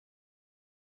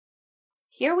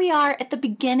Here we are at the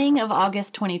beginning of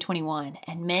August 2021,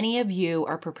 and many of you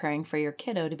are preparing for your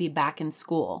kiddo to be back in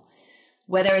school.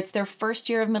 Whether it's their first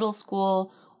year of middle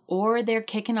school or they're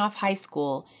kicking off high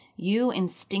school, you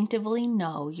instinctively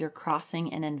know you're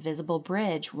crossing an invisible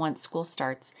bridge once school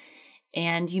starts,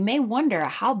 and you may wonder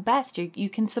how best you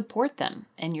can support them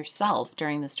and yourself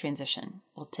during this transition.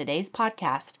 Well, today's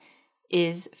podcast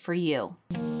is for you.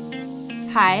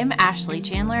 Hi, I'm Ashley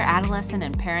Chandler, adolescent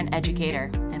and parent educator,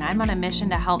 and I'm on a mission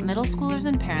to help middle schoolers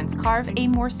and parents carve a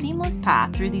more seamless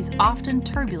path through these often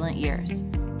turbulent years.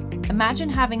 Imagine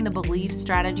having the beliefs,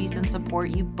 strategies, and support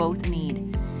you both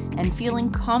need, and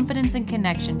feeling confidence and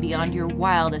connection beyond your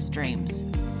wildest dreams.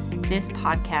 This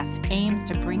podcast aims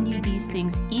to bring you these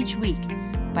things each week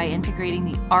by integrating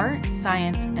the art,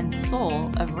 science, and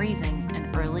soul of raising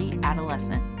an early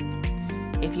adolescent.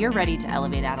 If you're ready to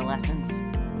elevate adolescence,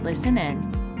 listen in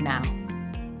now.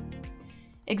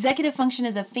 Executive function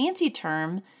is a fancy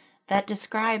term that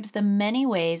describes the many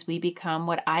ways we become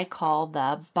what I call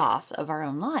the boss of our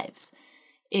own lives.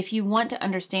 If you want to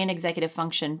understand executive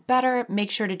function better, make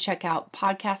sure to check out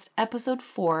podcast episode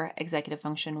 4, Executive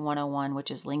Function 101, which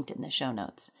is linked in the show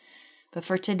notes. But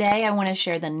for today, I want to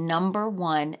share the number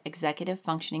one executive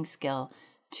functioning skill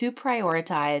to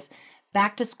prioritize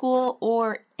back to school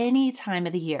or any time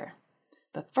of the year.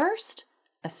 But first,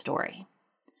 a story.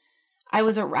 I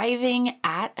was arriving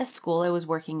at a school I was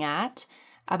working at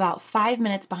about 5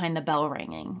 minutes behind the bell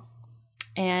ringing.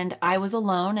 And I was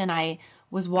alone and I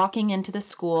was walking into the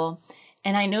school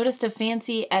and I noticed a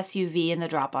fancy SUV in the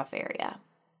drop-off area.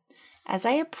 As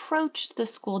I approached the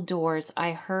school doors,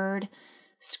 I heard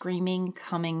screaming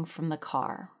coming from the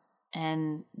car.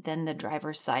 And then the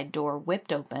driver's side door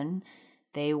whipped open.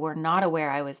 They were not aware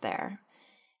I was there.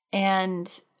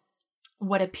 And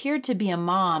what appeared to be a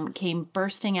mom came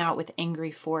bursting out with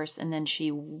angry force, and then she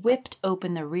whipped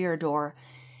open the rear door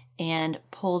and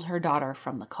pulled her daughter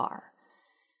from the car.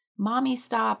 "Mommy,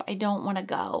 stop, I don't want to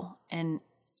go." And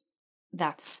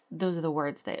those are the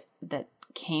words that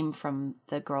came from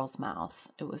the girl's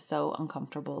mouth. It was so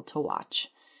uncomfortable to watch.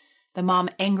 The mom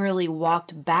angrily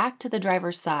walked back to the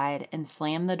driver's side and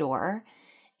slammed the door,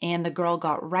 and the girl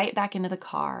got right back into the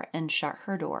car and shut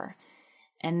her door.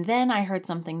 And then I heard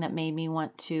something that made me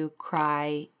want to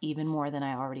cry even more than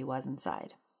I already was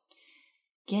inside.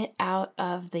 "Get out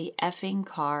of the effing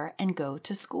car and go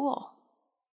to school."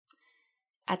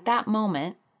 At that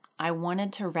moment, I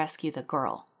wanted to rescue the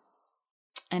girl.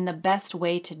 And the best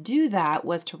way to do that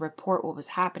was to report what was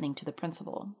happening to the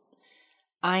principal.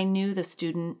 I knew the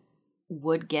student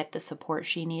would get the support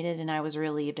she needed, and I was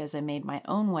relieved as I made my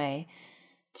own way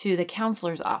to the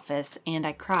counselor's office, and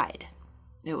I cried.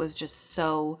 It was just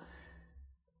so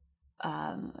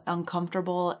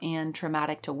uncomfortable and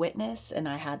traumatic to witness, and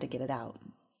I had to get it out.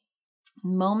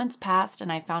 Moments passed,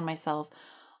 and I found myself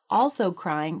also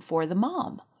crying for the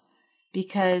mom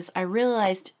because I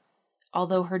realized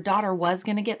although her daughter was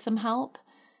going to get some help,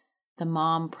 the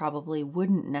mom probably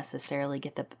wouldn't necessarily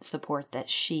get the support that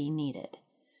she needed.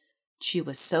 She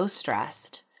was so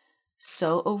stressed,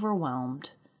 so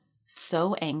overwhelmed,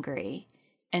 so angry,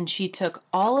 and she took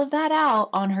all of that out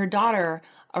on her daughter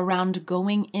around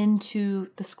going into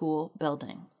the school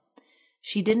building.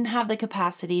 She didn't have the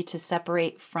capacity to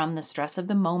separate from the stress of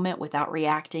the moment without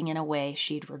reacting in a way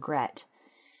she'd regret.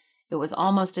 It was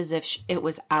almost as if it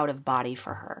was out of body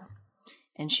for her,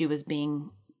 and she was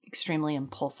being extremely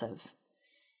impulsive.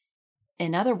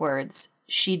 In other words,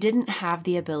 she didn't have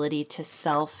the ability to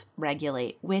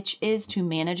self-regulate, which is to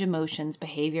manage emotions,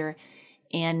 behavior,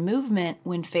 and movement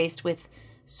when faced with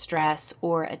stress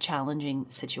or a challenging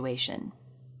situation.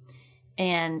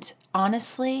 And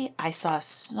honestly, I saw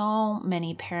so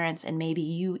many parents, and maybe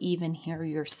you even hear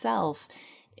yourself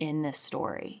in this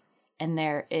story. And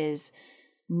there is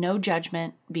no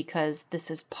judgment because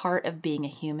this is part of being a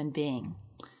human being.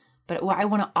 But I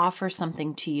want to offer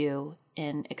something to you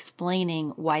in explaining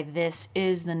why this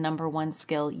is the number one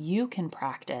skill you can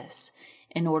practice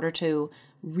in order to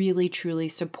really, truly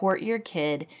support your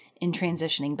kid in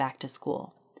transitioning back to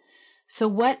school. So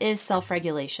what is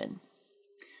self-regulation?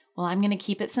 Well, I'm going to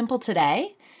keep it simple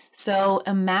today. So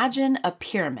imagine a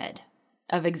pyramid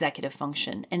of executive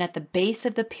function, and at the base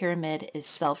of the pyramid is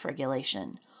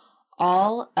self-regulation.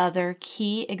 All other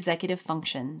key executive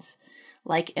functions,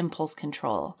 like impulse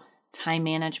control, time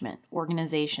management,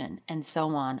 organization, and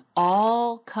so on,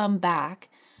 all come back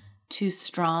to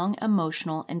strong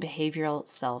emotional and behavioral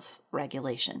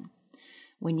self-regulation.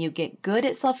 When you get good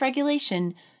at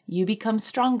self-regulation, you become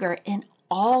stronger in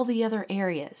all the other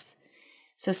areas.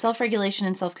 So self-regulation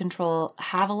and self-control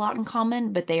have a lot in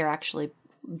common, but they are actually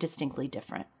distinctly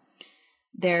different.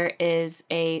 There is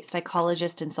a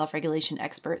psychologist and self-regulation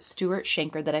expert, Stuart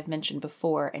Shanker, that I've mentioned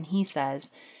before, and he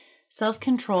says,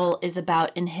 self-control is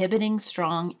about inhibiting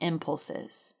strong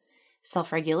impulses.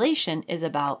 Self-regulation is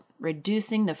about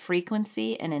reducing the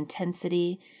frequency and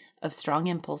intensity of strong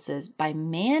impulses by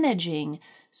managing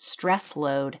stress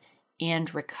load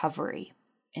and recovery.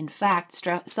 In fact,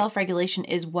 self-regulation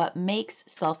is what makes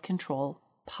self-control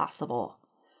possible,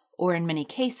 or in many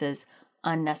cases,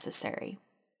 unnecessary.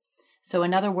 So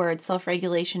in other words,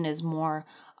 self-regulation is more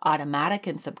automatic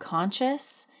and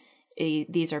subconscious.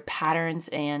 These are patterns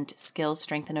and skills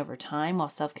strengthened over time, while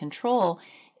self-control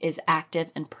is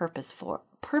active and purposeful.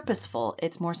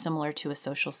 It's more similar to a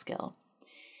social skill.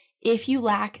 If you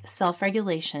lack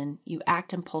self-regulation, you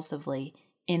act impulsively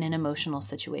in an emotional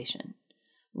situation.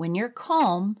 When you're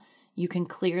calm, you can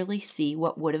clearly see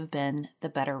what would have been the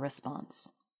better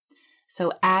response.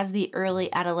 So as the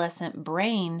early adolescent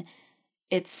brain,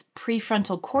 its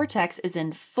prefrontal cortex is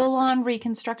in full-on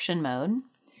reconstruction mode.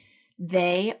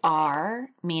 They are,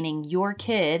 meaning your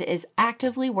kid is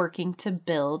actively working to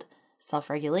build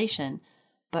self-regulation,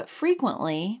 but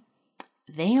frequently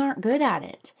they aren't good at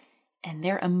it, and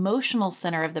their emotional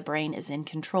center of the brain is in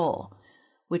control,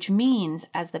 which means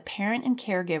as the parent and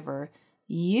caregiver,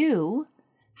 you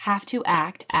have to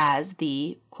act as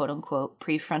the quote-unquote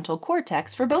prefrontal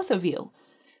cortex for both of you.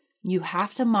 You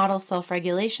have to model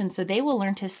self-regulation so they will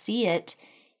learn to see it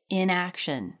in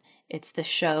action. It's the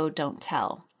show, don't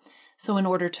tell. So in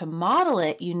order to model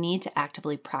it, you need to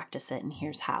actively practice it, and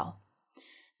here's how.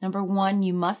 Number one,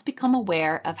 you must become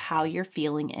aware of how you're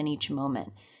feeling in each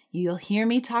moment. You'll hear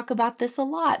me talk about this a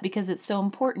lot because it's so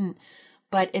important,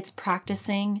 but it's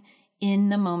practicing in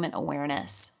the moment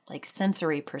awareness, like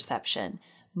sensory perception,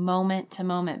 moment to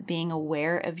moment, being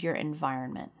aware of your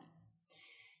environment.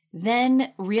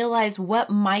 Then realize what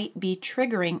might be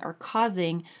triggering or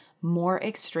causing more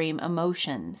extreme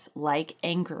emotions like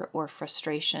anger or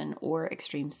frustration or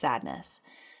extreme sadness.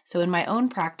 So in my own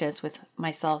practice with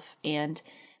myself and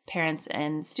parents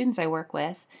and students I work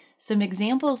with, some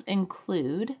examples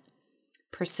include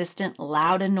persistent,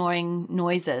 loud, annoying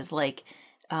noises like,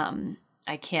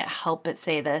 I can't help but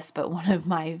say this, but one of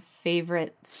my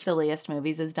favorite, silliest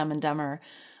movies is Dumb and Dumber,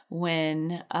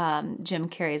 when Jim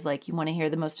Carrey's like, you want to hear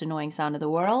the most annoying sound of the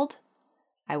world?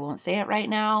 I won't say it right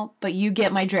now, but you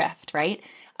get my drift, right?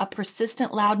 A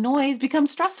persistent loud noise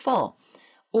becomes stressful.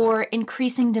 Or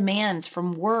increasing demands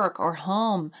from work or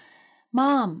home.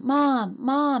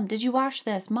 Mom, did you wash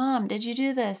this? Mom, did you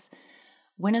do this?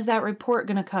 When is that report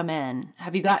going to come in?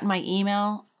 Have you gotten my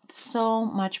email? So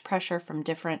much pressure from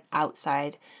different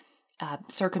outside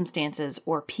circumstances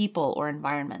or people or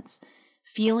environments.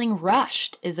 Feeling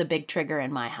rushed is a big trigger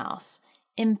in my house.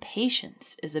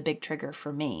 Impatience is a big trigger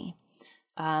for me.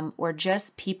 Or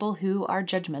just people who are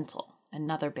judgmental,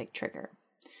 another big trigger.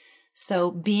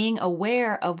 So being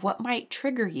aware of what might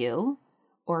trigger you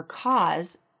or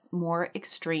cause more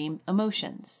extreme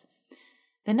emotions.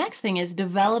 The next thing is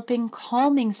developing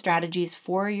calming strategies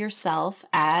for yourself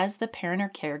as the parent or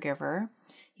caregiver.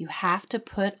 You have to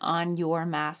put on your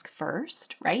mask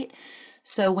first, right?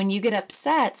 So when you get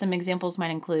upset, some examples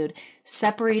might include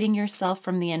separating yourself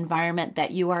from the environment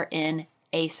that you are in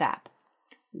ASAP.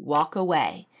 Walk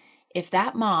away. If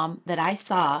that mom that I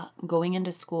saw going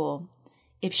into school,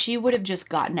 if she would have just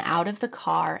gotten out of the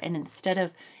car and instead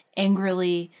of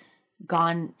angrily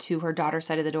gone to her daughter's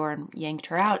side of the door and yanked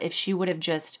her out, if she would have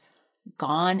just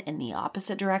gone in the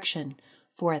opposite direction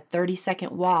for a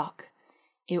 30-second walk,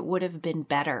 it would have been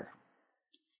better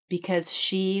because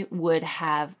she would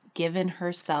have given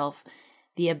herself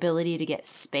the ability to get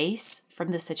space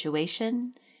from the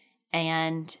situation,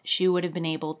 and she would have been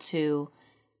able to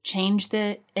change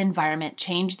the environment,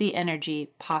 change the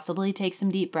energy, possibly take some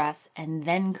deep breaths, and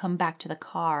then come back to the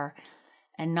car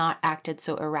and not acted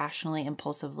so irrationally,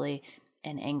 impulsively,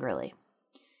 and angrily.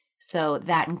 So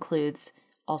that includes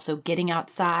also getting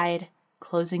outside,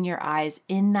 closing your eyes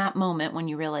in that moment when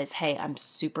you realize, hey, I'm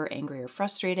super angry or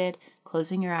frustrated,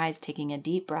 closing your eyes, taking a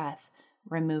deep breath,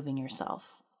 removing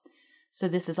yourself. So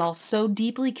this is all so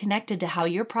deeply connected to how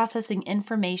you're processing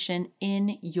information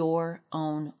in your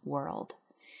own world.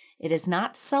 It is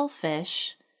not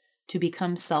selfish to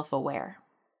become self-aware.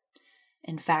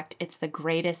 In fact, it's the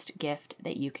greatest gift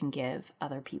that you can give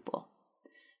other people.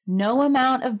 No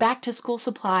amount of back-to-school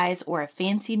supplies or a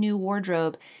fancy new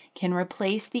wardrobe can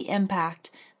replace the impact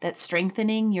that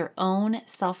strengthening your own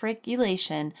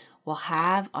self-regulation will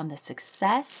have on the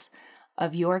success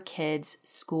of your kids'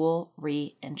 school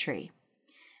re-entry.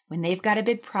 When they've got a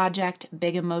big project,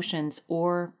 big emotions,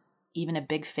 or even a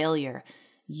big failure,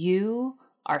 you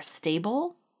are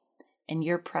stable and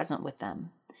you're present with them.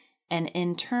 And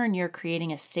in turn, you're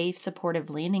creating a safe,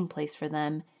 supportive landing place for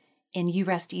them. And you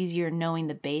rest easier knowing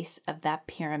the base of that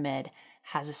pyramid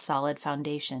has a solid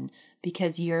foundation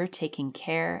because you're taking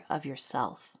care of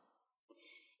yourself.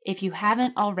 If you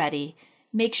haven't already,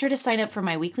 make sure to sign up for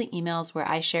my weekly emails where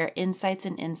I share insights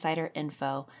and insider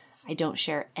info I don't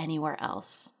share anywhere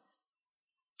else.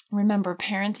 Remember,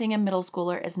 parenting a middle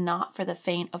schooler is not for the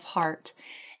faint of heart.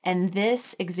 And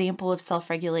this example of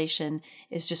self-regulation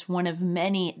is just one of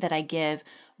many that I give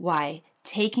why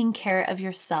taking care of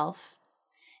yourself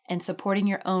and supporting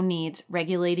your own needs,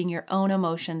 regulating your own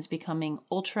emotions, becoming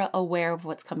ultra aware of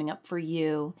what's coming up for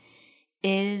you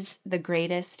is the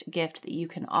greatest gift that you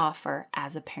can offer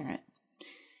as a parent.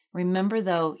 Remember,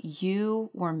 though,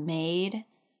 you were made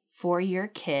for your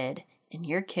kid and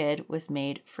your kid was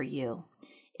made for you.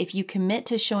 If you commit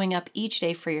to showing up each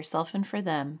day for yourself and for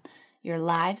them, your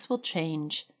lives will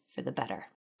change for the better.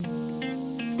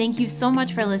 Thank you so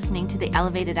much for listening to the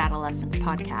Elevated Adolescence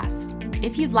podcast.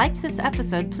 If you liked this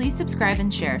episode, please subscribe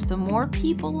and share so more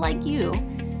people like you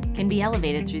can be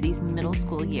elevated through these middle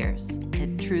school years.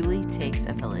 It truly takes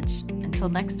a village. Until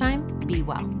next time, be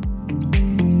well.